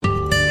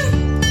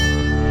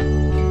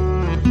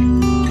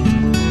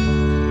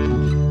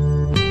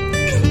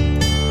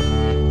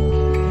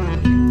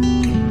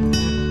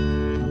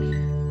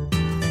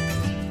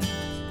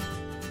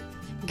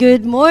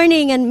Good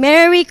morning and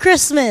Merry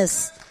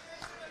Christmas.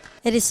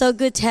 It is so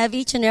good to have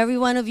each and every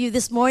one of you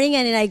this morning,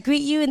 and I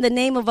greet you in the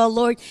name of our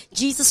Lord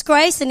Jesus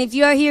Christ. And if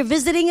you are here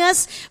visiting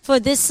us for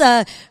this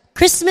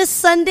Christmas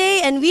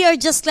Sunday, and we are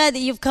just glad that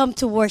you've come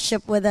to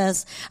worship with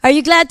us. Are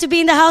you glad to be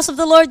in the house of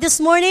the Lord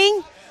this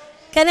morning?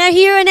 Can I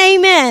hear an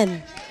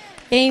amen?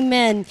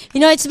 Amen. You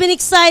know, it's been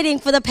exciting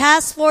for the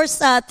past 3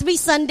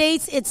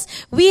 Sundays.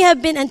 We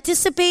have been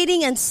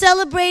anticipating and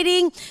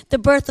celebrating the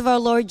birth of our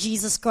Lord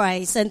Jesus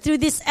Christ. And through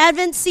this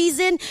Advent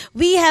season,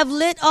 we have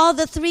lit all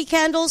the 3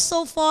 candles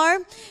so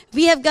far.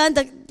 We have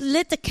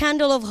lit the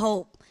candle of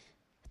hope.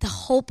 The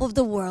hope of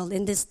the world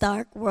in this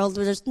dark world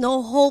where there's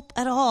no hope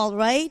at all,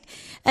 right?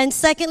 And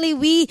secondly,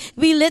 we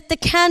lit the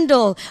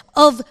candle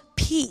of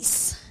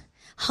peace.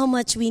 How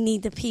much we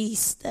need the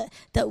peace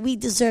that we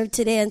deserve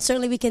today, and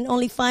certainly we can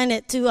only find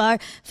it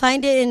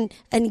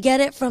and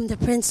get it from the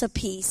Prince of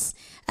Peace.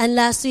 And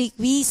last week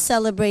we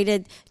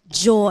celebrated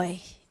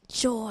joy,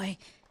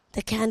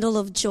 the candle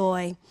of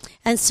joy,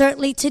 and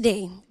certainly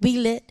today we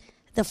lit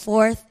the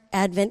 4th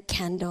Advent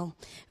candle,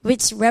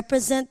 which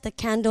represent the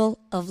candle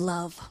of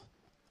love,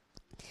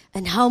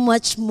 and how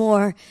much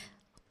more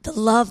the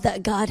love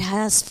that God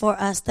has for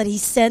us, that He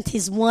sent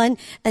His one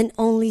and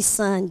only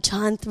Son,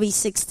 John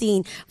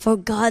 3:16. For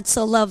God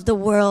so loved the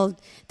world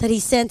that He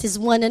sent His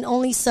one and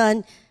only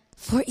Son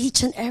for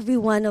each and every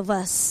one of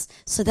us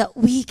so that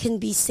we can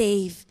be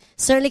saved.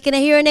 Certainly, can I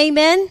hear an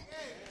amen? Amen.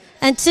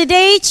 And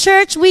today,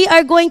 church, we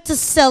are going to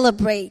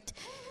celebrate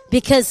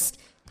because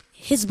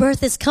His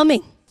birth is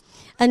coming.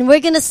 And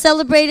we're going to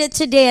celebrate it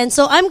today. And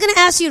so I'm going to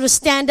ask you to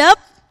stand up,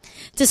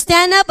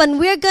 and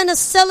we're going to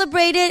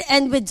celebrate it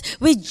and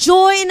with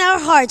joy in our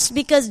hearts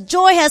because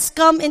joy has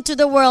come into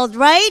the world,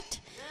 right?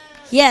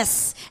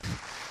 Yes.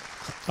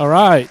 All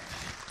right.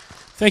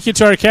 Thank you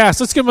to our cast.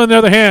 Let's give them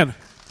another hand.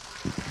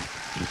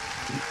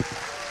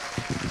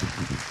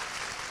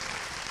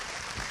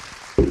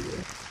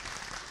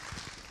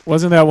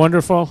 Wasn't that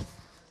wonderful?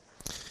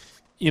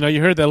 You know,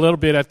 you heard that a little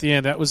bit at the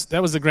end. That was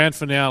the grand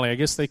finale. I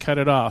guess they cut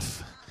it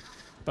off.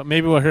 But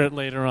maybe we'll hear it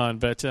later on.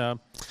 But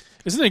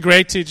isn't it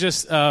great to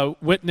just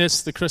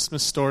witness the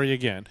Christmas story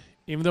again,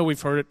 even though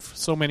we've heard it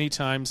so many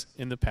times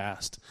in the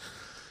past?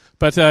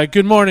 But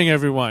good morning,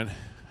 everyone,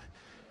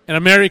 and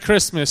a Merry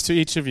Christmas to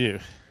each of you.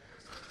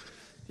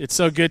 It's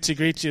so good to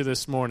greet you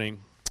this morning.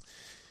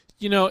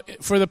 You know,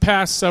 for the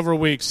past several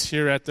weeks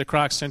here at the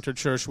Croc Center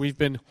Church, we've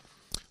been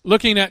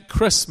looking at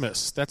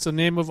Christmas. That's the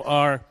name of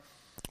our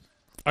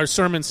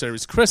sermon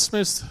series,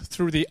 Christmas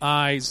Through the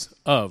Eyes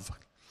of.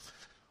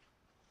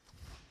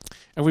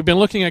 And we've been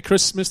looking at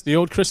Christmas, the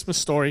old Christmas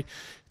story,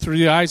 through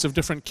the eyes of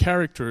different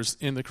characters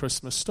in the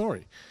Christmas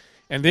story.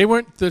 And they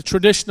weren't the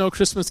traditional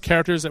Christmas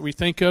characters that we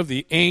think of,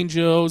 the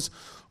angels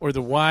or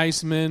the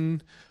wise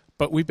men,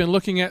 but we've been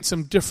looking at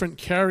some different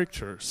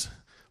characters,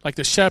 like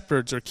the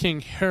shepherds or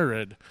King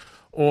Herod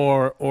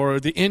or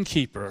the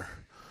innkeeper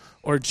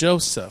or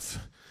Joseph.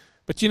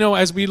 But you know,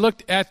 as we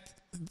looked at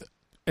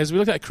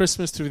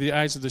Christmas through the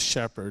eyes of the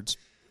shepherds,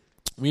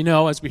 we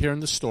know, as we hear in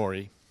the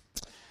story,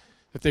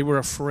 that they were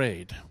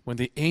afraid. When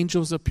the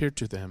angels appeared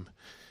to them,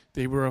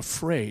 they were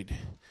afraid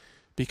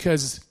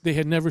because they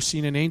had never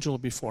seen an angel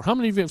before. How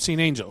many of you have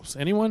seen angels?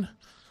 Anyone?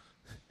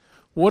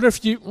 What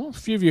if a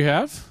few of you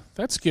have.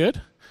 That's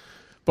good.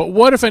 But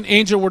what if an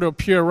angel were to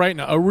appear right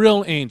now? A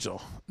real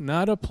angel.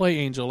 Not a play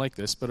angel like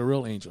this, but a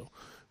real angel.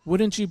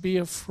 Wouldn't you be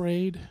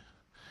afraid?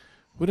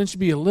 Wouldn't you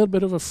be a little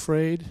bit of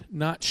afraid?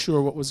 Not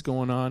sure what was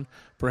going on.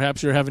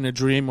 Perhaps you're having a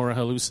dream or a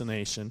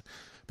hallucination.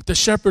 But the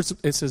shepherds,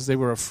 it says they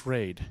were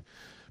afraid.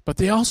 But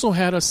they also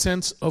had a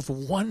sense of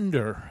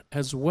wonder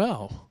as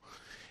well.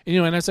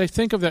 And as I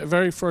think of that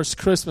very first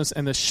Christmas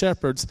and the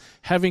shepherds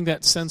having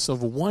that sense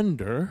of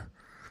wonder,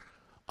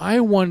 I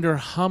wonder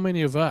how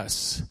many of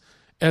us,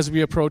 as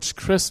we approach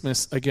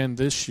Christmas again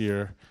this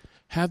year,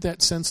 have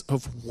that sense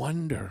of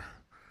wonder,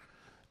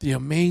 the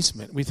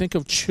amazement. We think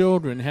of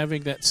children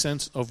having that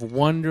sense of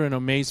wonder and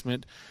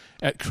amazement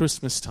at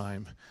Christmas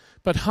time.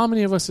 But how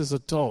many of us as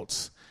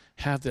adults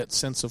have that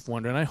sense of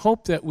wonder? And I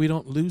hope that we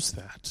don't lose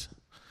that.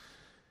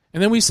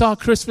 And then we saw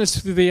Christmas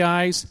through the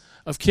eyes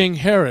of King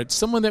Herod,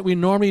 someone that we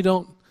normally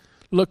don't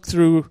look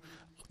through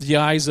the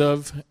eyes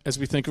of as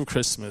we think of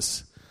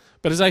Christmas.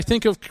 But as I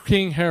think of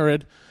King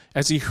Herod,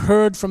 as he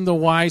heard from the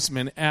wise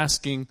men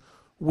asking,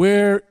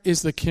 where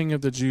is the King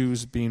of the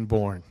Jews being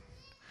born?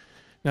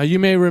 Now you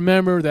may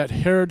remember that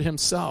Herod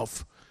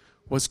himself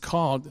was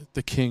called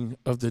the King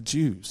of the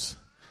Jews.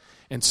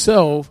 And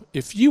so,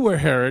 if you were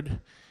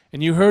Herod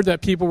and you heard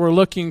that people were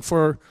looking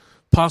for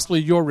possibly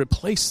your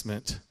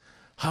replacement,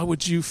 how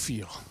would you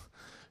feel?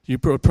 You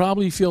would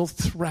probably feel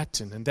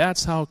threatened, and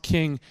that's how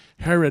King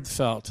Herod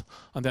felt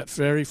on that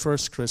very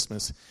first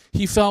Christmas.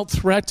 He felt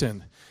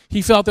threatened.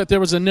 He felt that there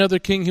was another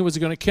king who was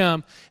going to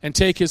come and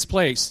take his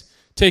place,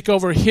 take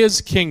over his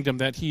kingdom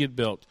that he had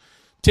built,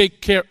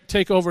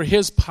 take over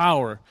his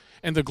power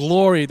and the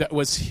glory that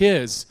was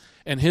his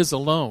and his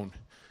alone.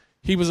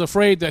 He was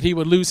afraid that he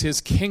would lose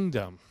his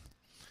kingdom.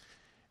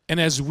 And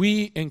as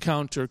we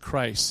encounter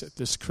Christ at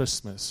this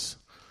Christmas,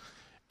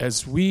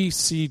 as we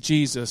see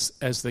Jesus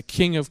as the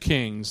King of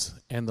Kings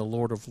and the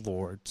Lord of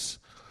Lords?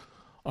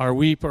 Are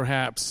we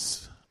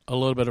perhaps a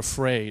little bit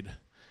afraid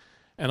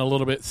and a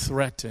little bit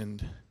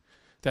threatened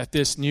that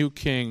this new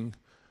king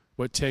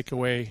would take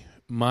away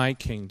my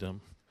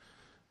kingdom,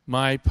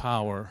 my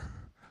power,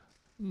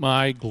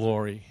 my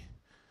glory,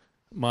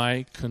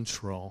 my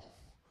control?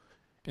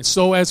 And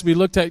so as we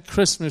looked at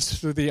Christmas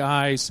through the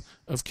eyes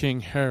of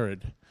King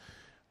Herod,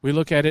 we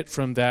look at it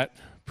from that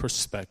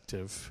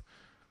perspective.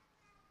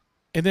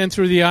 And then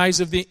through the eyes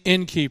of the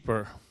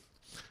innkeeper,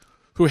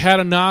 who had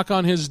a knock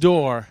on his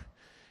door,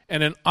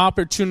 and an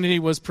opportunity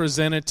was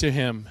presented to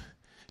him.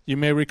 You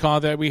may recall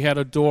that we had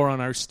a door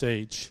on our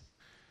stage.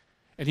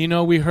 And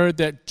we heard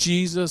that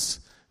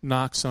Jesus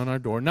knocks on our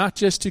door, not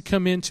just to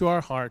come into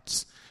our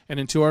hearts and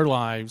into our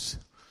lives,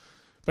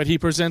 but he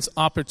presents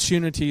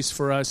opportunities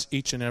for us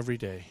each and every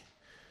day.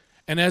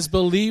 And as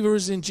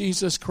believers in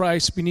Jesus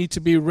Christ, we need to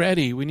be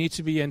ready. We need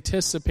to be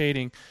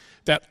anticipating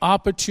that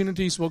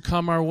opportunities will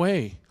come our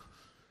way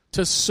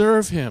to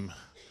serve him,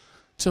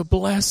 to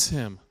bless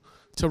him,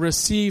 to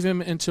receive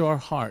him into our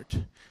heart.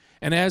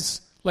 And as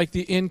like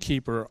the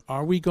innkeeper,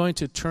 are we going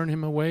to turn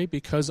him away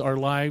because our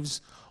lives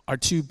are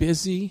too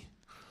busy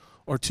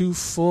or too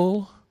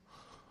full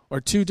or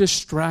too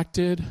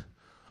distracted,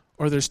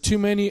 or there's too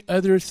many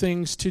other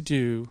things to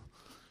do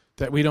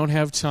that we don't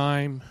have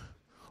time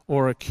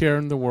or a care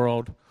in the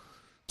world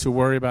to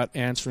worry about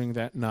answering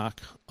that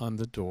knock on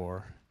the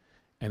door?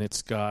 And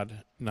it's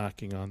God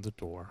knocking on the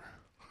door.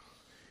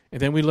 And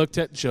then we looked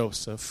at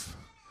Joseph.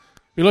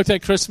 We looked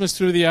at Christmas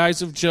through the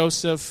eyes of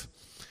Joseph.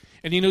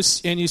 And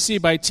you see,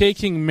 by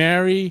taking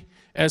Mary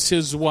as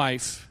his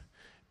wife,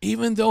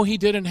 even though he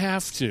didn't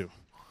have to,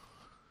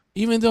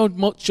 even though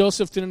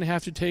Joseph didn't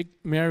have to take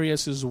Mary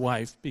as his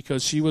wife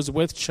because she was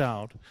with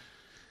child,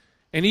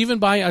 and even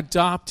by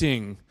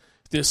adopting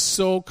this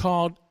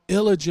so-called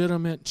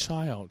illegitimate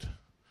child,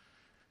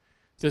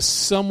 this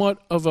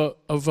somewhat of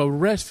a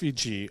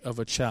refugee of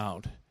a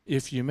child,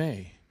 if you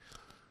may.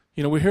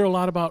 We hear a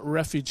lot about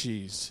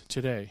refugees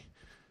today,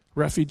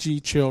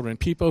 refugee children,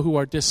 people who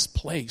are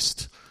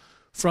displaced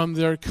from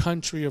their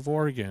country of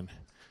origin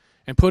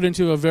and put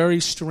into a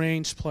very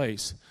strange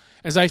place.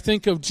 As I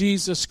think of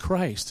Jesus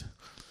Christ,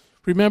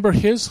 remember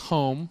his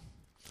home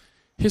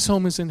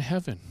is in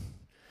heaven.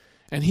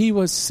 And he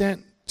was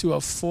sent to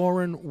a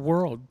foreign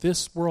world,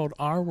 this world,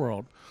 our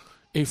world,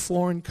 a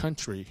foreign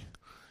country.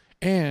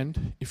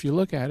 And if you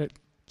look at it,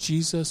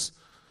 Jesus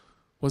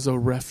was a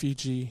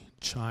refugee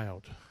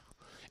child.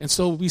 And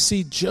so we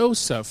see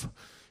Joseph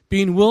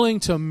being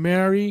willing to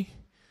marry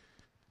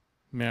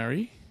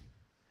Mary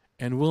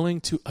and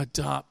willing to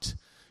adopt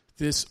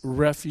this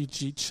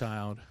refugee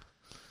child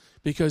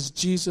because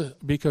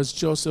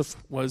Joseph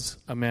was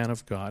a man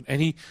of God. And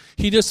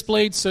he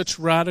displayed such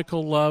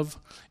radical love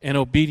and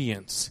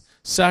obedience,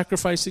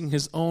 sacrificing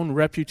his own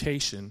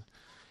reputation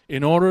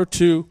in order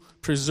to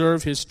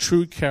preserve his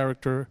true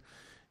character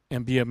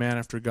and be a man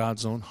after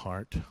God's own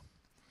heart.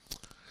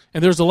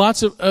 And there's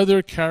lots of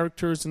other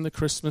characters in the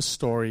Christmas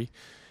story,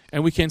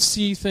 and we can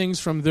see things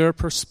from their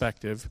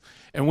perspective.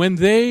 And when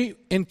they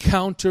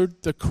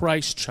encountered the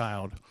Christ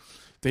child,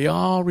 they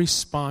all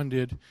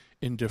responded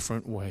in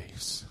different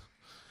ways.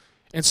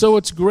 And so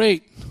it's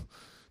great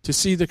to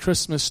see the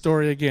Christmas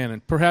story again,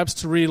 and perhaps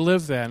to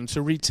relive that and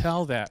to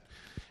retell that,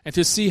 and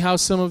to see how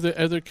some of the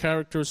other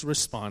characters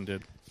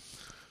responded.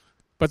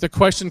 But the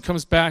question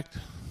comes back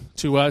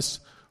to us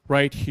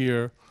right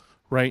here,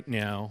 right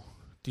now,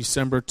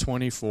 December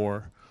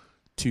 24,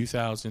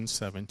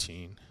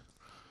 2017.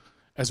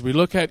 As we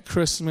look at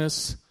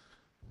Christmas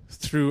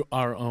through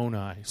our own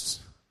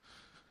eyes,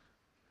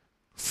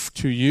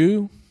 to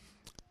you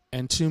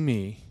and to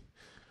me,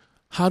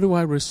 how do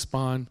I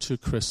respond to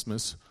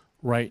Christmas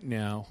right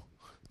now,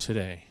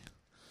 today?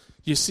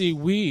 You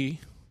see,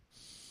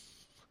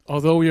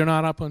 although we are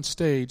not up on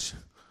stage,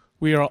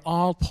 we are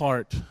all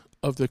part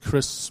of the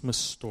Christmas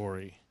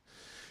story.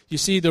 You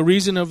see, the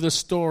reason of the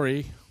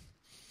story,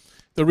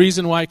 the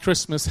reason why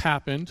Christmas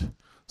happened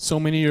so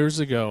many years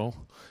ago,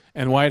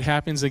 and why it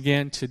happens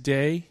again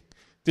today,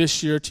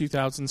 this year,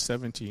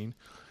 2017,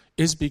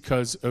 is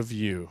because of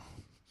you.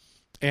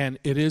 And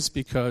it is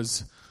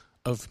because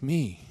of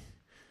me.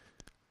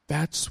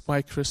 That's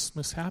why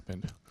Christmas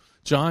happened.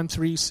 John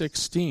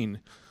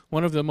 3:16,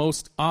 one of the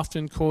most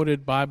often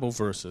quoted Bible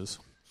verses,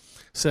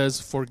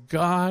 says, "For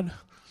God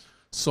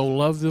so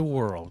loved the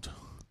world,"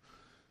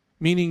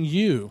 meaning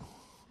you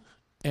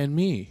and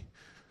me.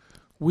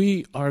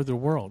 We are the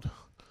world.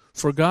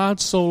 "For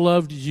God so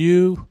loved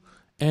you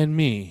and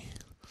me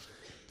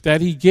that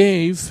he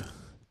gave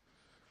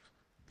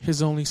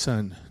his only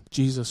Son,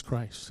 Jesus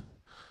Christ,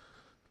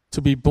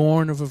 to be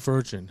born of a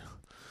virgin,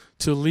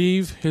 to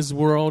leave his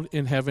world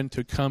in heaven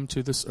to come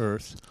to this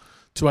earth,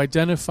 to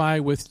identify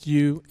with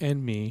you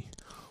and me."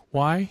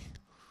 Why?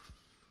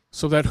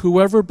 So that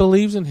whoever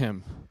believes in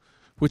him,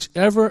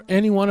 whichever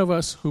any one of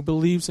us who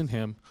believes in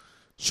him,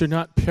 should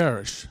not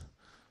perish,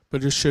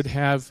 but it should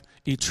have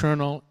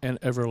eternal and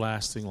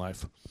everlasting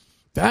life.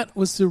 That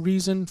was the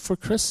reason for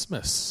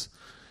Christmas.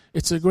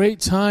 It's a great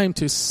time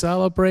to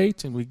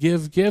celebrate, and we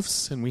give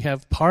gifts, and we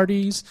have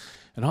parties,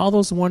 and all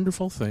those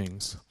wonderful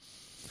things.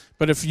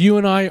 But if you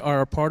and I are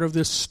a part of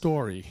this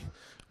story,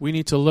 we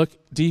need to look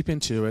deep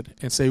into it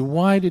and say,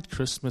 why did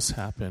Christmas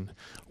happen?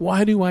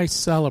 Why do I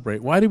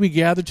celebrate? Why do we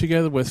gather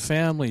together with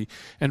family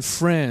and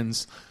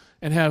friends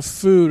and have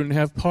food and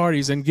have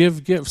parties and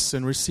give gifts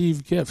and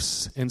receive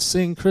gifts and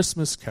sing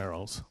Christmas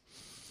carols?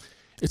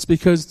 It's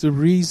because the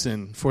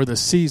reason for the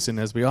season,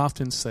 as we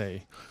often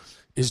say,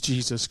 is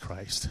Jesus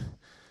Christ.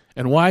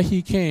 And why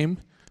he came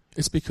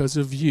is because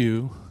of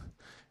you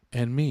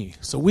and me.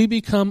 So we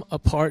become a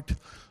part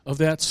of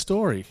that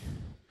story.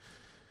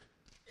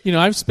 You know,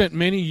 I've spent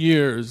many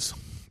years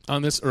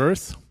on this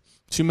earth,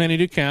 too many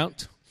to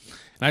count,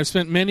 and I've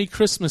spent many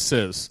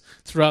Christmases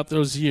throughout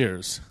those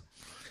years.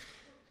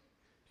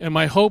 And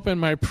my hope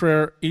and my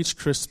prayer each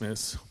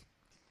Christmas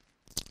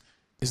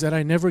is that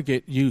I never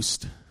get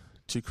used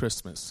to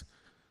Christmas.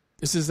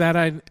 Is that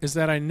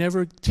I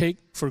never take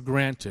for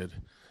granted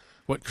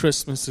what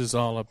Christmas is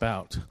all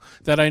about.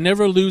 That I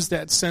never lose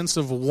that sense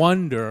of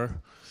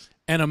wonder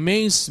and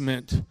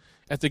amazement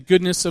at the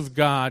goodness of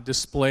God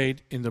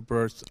displayed in the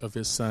birth of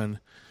his Son,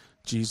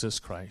 Jesus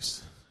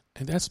Christ.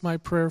 And that's my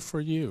prayer for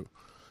you,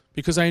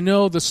 because I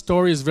know the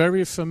story is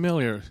very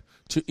familiar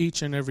to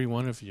each and every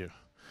one of you.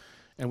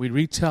 And we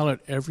retell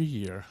it every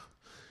year.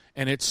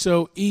 And it's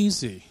so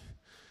easy.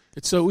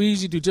 It's so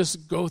easy to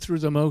just go through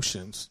the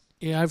motions.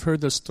 Yeah, I've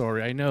heard the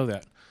story. I know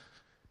that.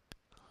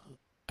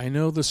 I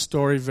know the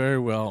story very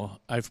well.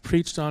 I've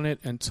preached on it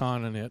and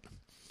taught on it.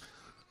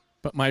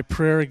 But my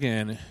prayer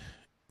again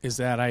is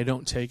that I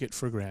don't take it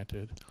for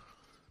granted,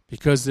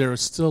 because there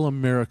is still a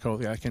miracle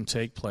that can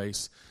take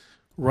place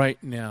right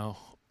now,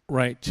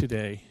 right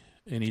today,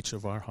 in each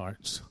of our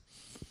hearts.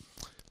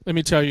 Let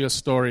me tell you a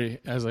story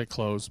as I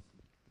close.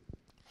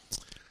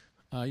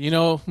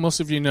 Most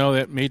of you know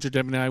that Major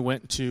Deb and I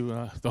went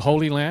to the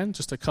Holy Land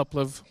just a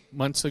couple of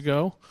months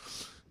ago,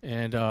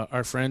 and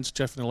our friends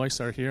Jeff and Eloise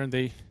are here,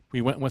 and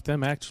we went with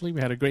them, actually.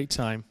 We had a great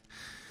time.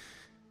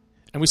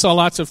 And we saw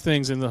lots of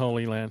things in the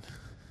Holy Land.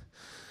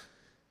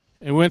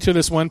 And we went to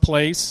this one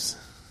place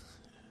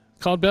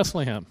called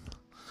Bethlehem.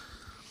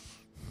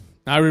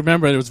 Now, I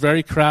remember it was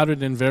very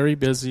crowded and very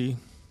busy,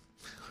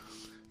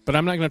 but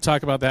I'm not going to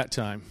talk about that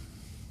time,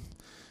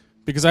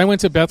 because I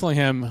went to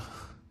Bethlehem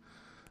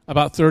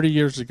about 30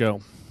 years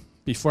ago,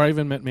 before I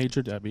even met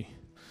Major Debbie.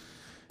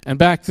 And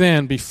back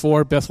then,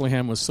 before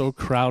Bethlehem was so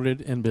crowded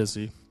and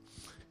busy,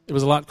 it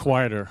was a lot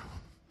quieter.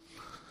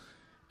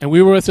 And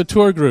we were with a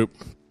tour group,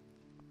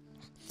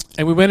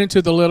 and we went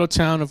into the little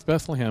town of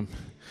Bethlehem.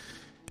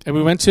 And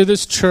we went to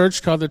this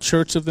church called the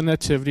Church of the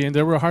Nativity, and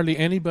there was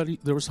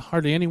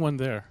hardly anyone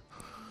there.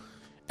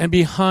 And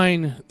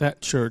behind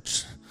that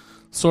church,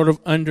 sort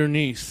of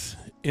underneath,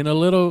 in a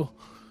little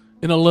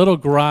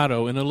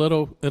grotto, in a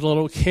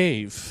little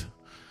cave,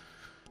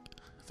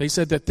 they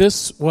said that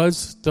this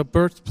was the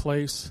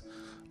birthplace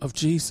of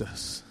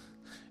Jesus.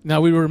 Now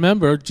we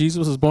remember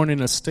Jesus was born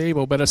in a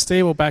stable, but a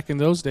stable back in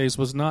those days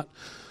was not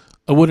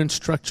a wooden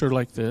structure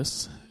like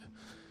this.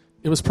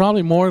 It was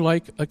probably more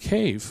like a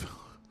cave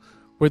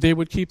where they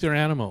would keep their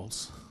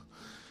animals.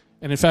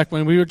 And in fact,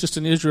 when we were just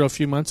in Israel a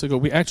few months ago,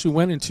 we actually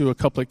went into a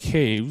couple of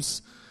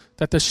caves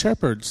that the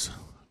shepherds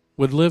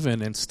would live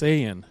in and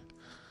stay in.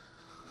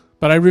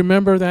 But I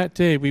remember that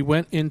day we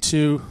had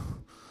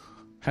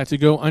to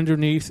go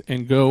underneath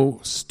and go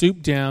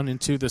stoop down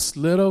into this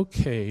little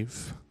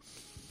cave.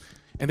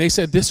 And they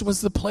said this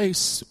was the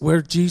place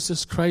where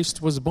Jesus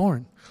Christ was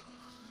born.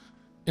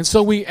 And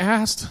so we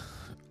asked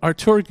our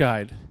tour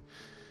guide,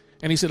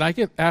 and he said, I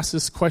get asked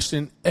this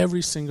question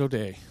every single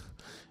day.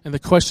 And the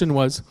question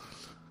was,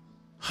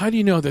 how do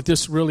you know that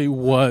this really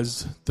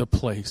was the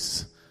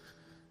place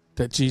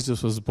that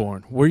Jesus was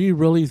born? Were you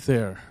really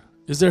there?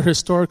 Is there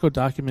historical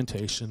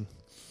documentation?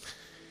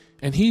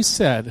 And he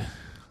said,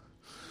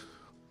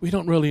 we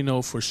don't really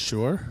know for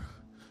sure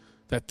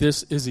that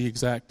this is the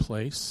exact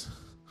place.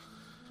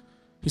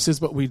 He says,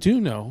 but we do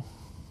know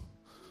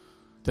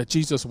that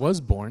Jesus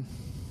was born.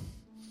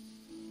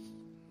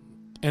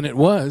 And it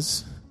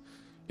was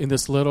in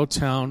this little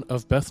town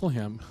of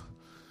Bethlehem,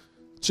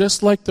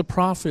 just like the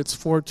prophets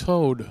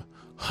foretold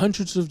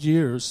hundreds of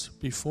years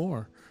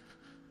before.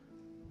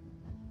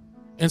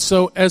 And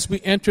so as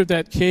we entered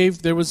that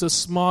cave, there was a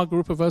small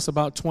group of us,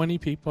 about 20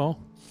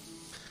 people.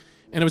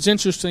 And it was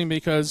interesting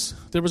because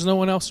there was no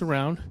one else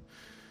around,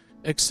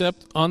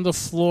 except on the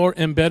floor,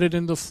 embedded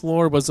in the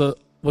floor, was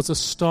a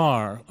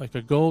star, like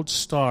a gold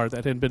star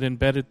that had been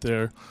embedded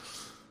there.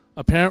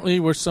 Apparently,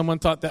 where someone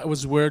thought that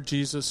was where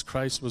Jesus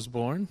Christ was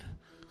born.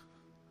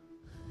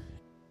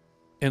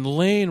 And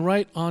laying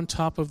right on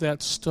top of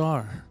that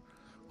star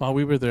while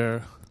we were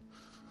there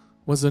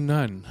was a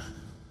nun.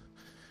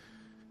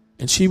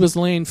 And she was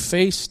laying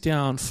face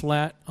down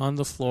flat on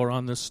the floor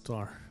on this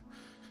star.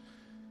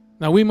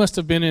 Now, we must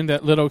have been in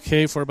that little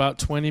cave for about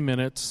 20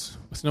 minutes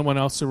with no one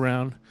else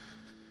around.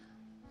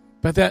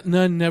 But that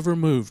nun never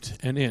moved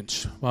an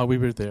inch while we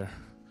were there.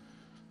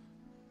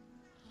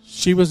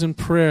 She was in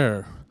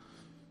prayer.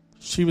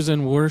 She was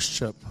in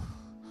worship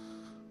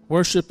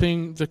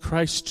worshiping the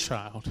Christ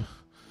child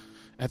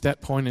at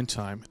that point in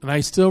time. And I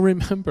still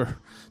remember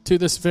to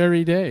this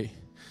very day,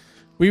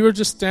 we were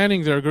just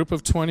standing there, a group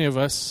of 20 of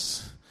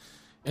us,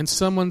 and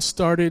someone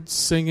started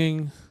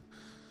singing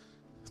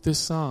this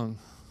song,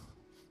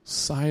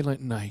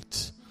 Silent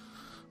Night,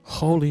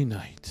 Holy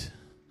Night.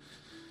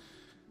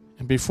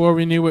 And before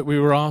we knew it, we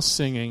were all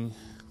singing.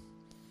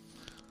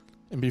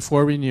 And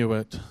before we knew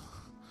it,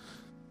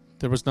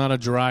 there was not a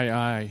dry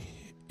eye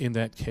in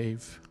that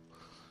cave,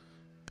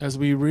 as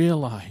we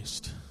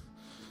realized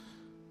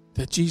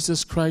that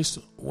Jesus Christ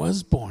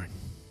was born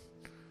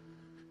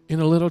in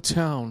a little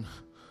town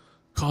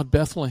called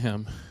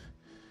Bethlehem.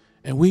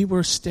 And we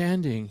were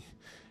standing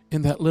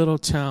in that little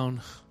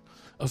town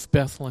of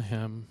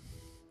Bethlehem.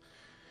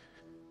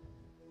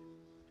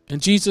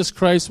 And Jesus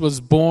Christ was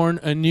born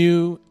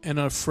anew and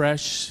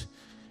afresh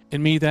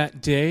in me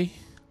that day,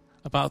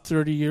 about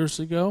 30 years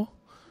ago.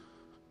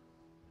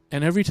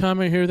 And every time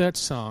I hear that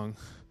song,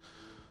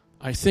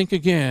 I think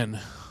again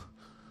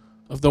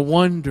of the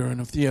wonder and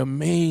of the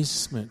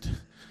amazement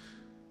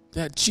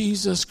that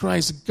Jesus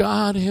Christ,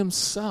 God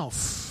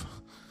himself,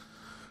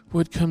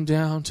 would come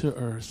down to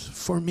earth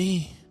for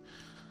me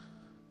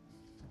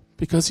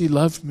because he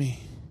loved me,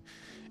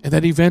 and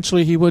that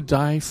eventually he would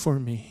die for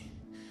me.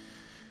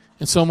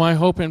 And so my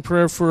hope and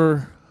prayer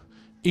for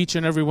each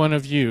and every one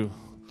of you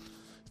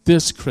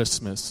this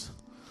Christmas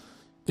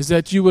is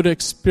that you would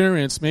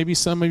experience, maybe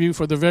some of you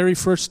for the very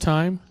first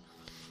time,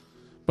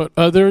 but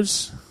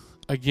others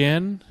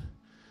again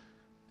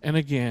and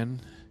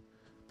again,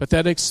 but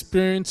that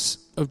experience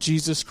of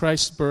Jesus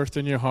Christ's birth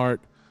in your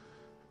heart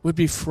would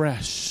be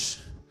fresh,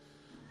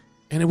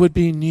 and it would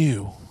be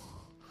new.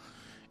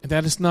 And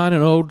that is not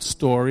an old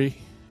story.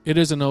 It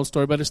is an old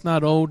story, but it's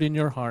not old in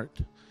your heart.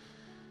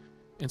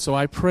 And so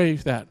I pray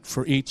that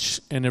for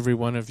each and every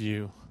one of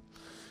you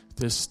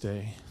this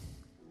day.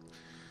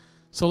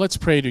 So let's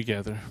pray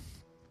together.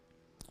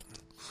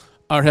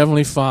 Our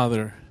Heavenly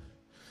Father,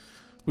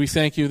 we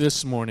thank you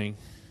this morning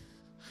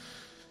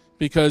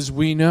because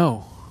we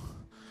know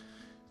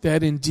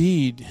that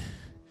indeed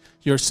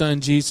your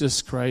Son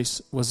Jesus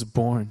Christ was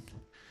born.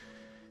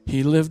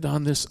 He lived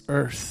on this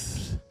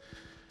earth.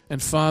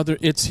 And Father,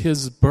 it's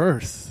his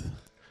birth,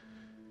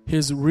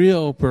 his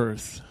real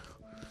birth,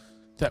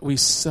 that we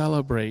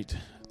celebrate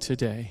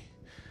today.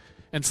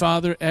 And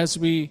Father, as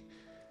we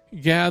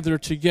gather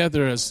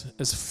together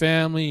as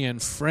family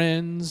and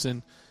friends,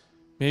 and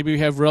maybe we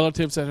have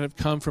relatives that have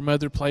come from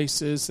other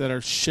places that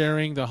are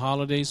sharing the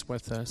holidays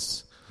with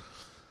us,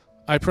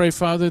 I pray,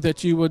 Father,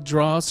 that you would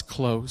draw us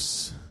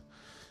close,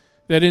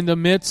 that in the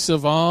midst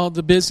of all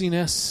the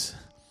busyness,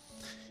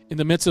 in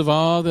the midst of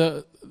all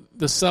the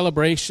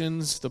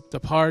celebrations, the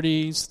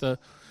parties, the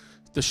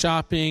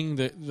shopping,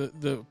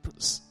 the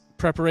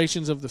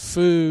preparations of the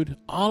food,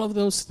 all of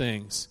those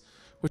things,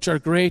 which are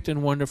great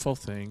and wonderful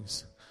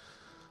things,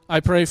 I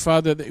pray,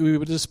 Father, that we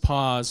would just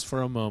pause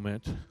for a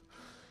moment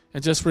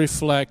and just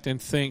reflect and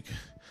think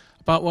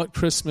about what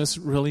Christmas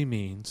really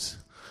means,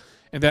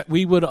 and that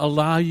we would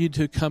allow you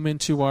to come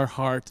into our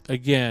heart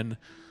again,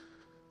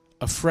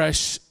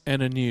 afresh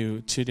and anew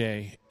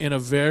today, in a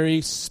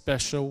very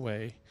special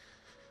way.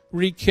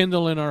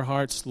 Rekindle in our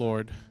hearts,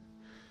 Lord,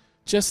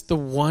 just the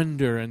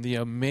wonder and the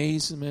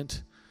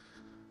amazement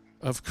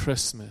of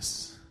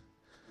Christmas,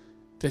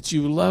 that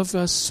you love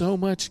us so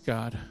much,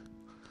 God,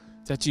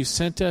 that you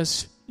sent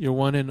us your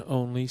one and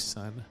only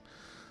Son.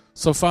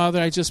 So,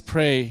 Father, I just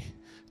pray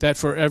that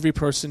for every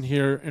person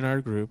here in our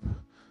group,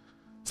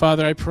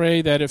 Father, I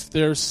pray that if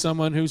there's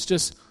someone who's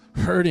just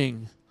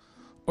hurting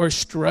or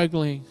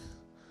struggling,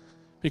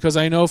 because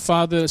I know,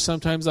 Father, that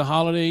sometimes the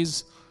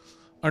holidays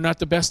are not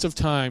the best of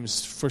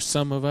times for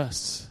some of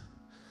us.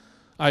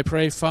 I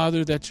pray,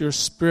 Father, that your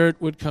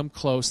Spirit would come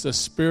close, the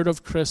Spirit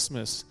of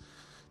Christmas,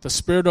 the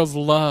Spirit of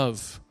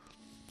love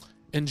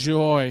and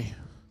joy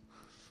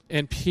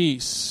and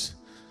peace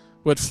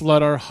would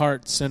flood our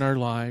hearts and our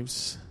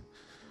lives.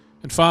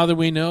 And Father,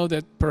 we know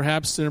that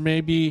perhaps there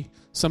may be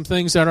some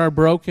things that are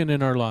broken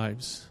in our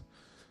lives.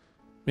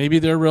 Maybe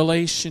they're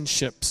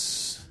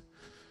relationships,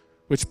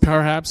 which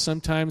perhaps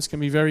sometimes can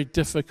be very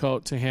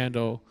difficult to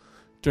handle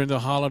during the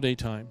holiday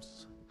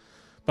times.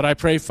 But I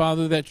pray,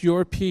 Father, that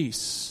your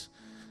peace,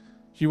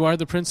 you are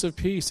the Prince of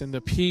Peace, and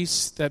the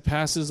peace that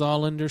passes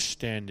all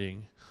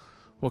understanding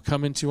will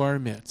come into our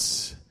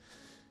midst,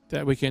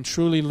 that we can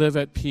truly live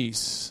at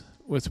peace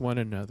with one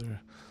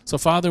another. So,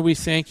 Father, we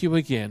thank you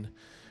again.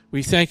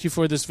 We thank you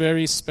for this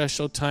very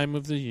special time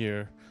of the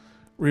year.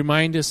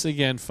 Remind us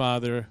again,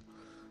 Father,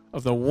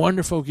 of the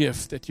wonderful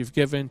gift that you've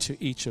given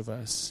to each of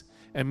us.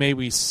 And may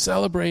we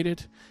celebrate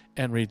it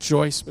and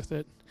rejoice with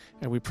it.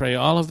 And we pray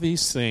all of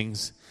these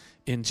things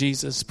in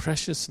Jesus'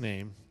 precious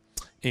name.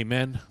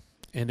 Amen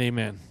and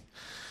amen.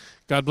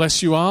 God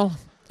bless you all,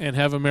 and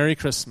have a Merry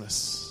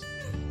Christmas.